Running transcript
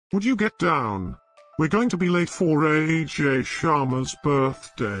Would you get down? We're going to be late for Ajay Sharma's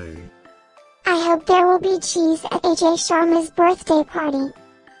birthday. I hope there will be cheese at Ajay Sharma's birthday party.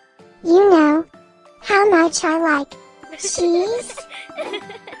 You know how much I like cheese.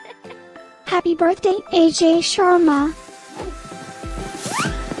 Happy birthday, Ajay Sharma.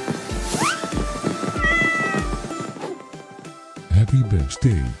 Happy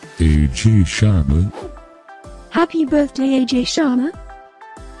birthday, Ajay Sharma. Happy birthday, Ajay Sharma.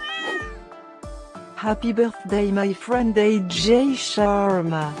 Happy birthday, my friend Ajay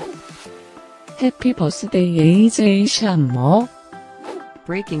Sharma. Happy birthday, Ajay Sharma.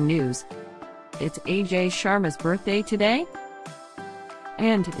 Breaking news. It's Ajay Sharma's birthday today?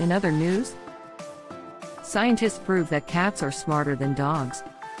 And in other news, scientists prove that cats are smarter than dogs.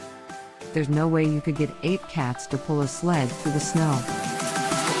 There's no way you could get 8 cats to pull a sled through the snow.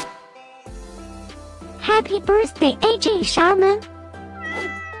 Happy birthday, Ajay Sharma.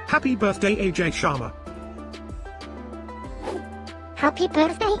 Happy birthday, Ajay Sharma. Happy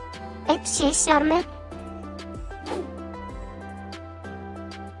birthday, Ajay Sharma.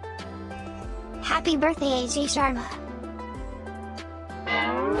 Happy birthday, Ajay Sharma.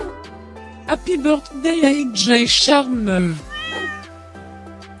 Happy birthday, Ajay Sharma.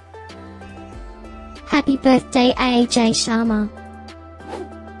 Happy birthday, Ajay Sharma.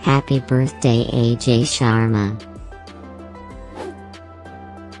 Happy birthday, Ajay Sharma.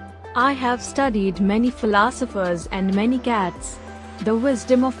 I have studied many philosophers and many cats. The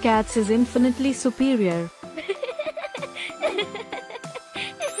wisdom of cats is infinitely superior.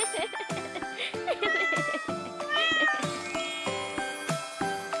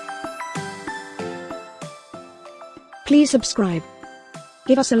 Please subscribe,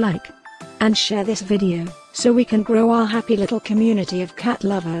 give us a like, and share this video, so we can grow our happy little community of cat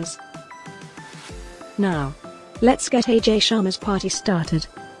lovers. Now, let's get Ajay Sharma's party started.